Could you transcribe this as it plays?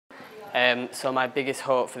So my biggest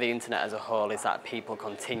hope for the internet as a whole is that people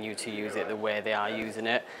continue to use it the way they are using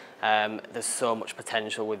it. There's so much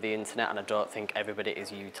potential with the internet, and I don't think everybody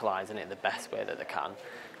is utilising it the best way that they can.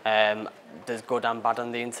 There's good and bad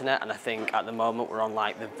on the internet, and I think at the moment we're on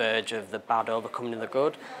like the verge of the bad overcoming the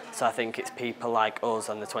good. So I think it's people like us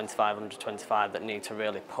and the 25 under 25 that need to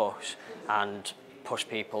really push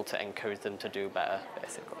people to encourage them to do better,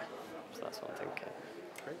 basically. So that's what I'm thinking.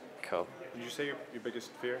 Great. Cool. Did you say your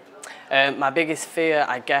biggest fear? My biggest fear,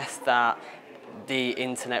 I guess, that the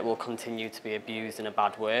internet will continue to be abused in a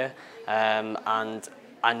bad way, and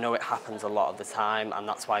I know it happens a lot of the time, and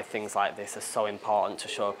that's why things like this are so important, to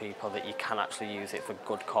show people that you can actually use it for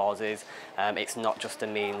good causes. It's not just a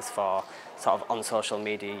means for sort of on social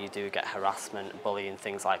media you do get harassment, bullying,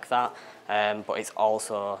 things like that, but it's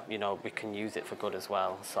also, you know, we can use it for good as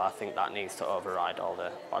well. So I think that needs to override all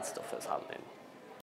the bad stuff that's happening.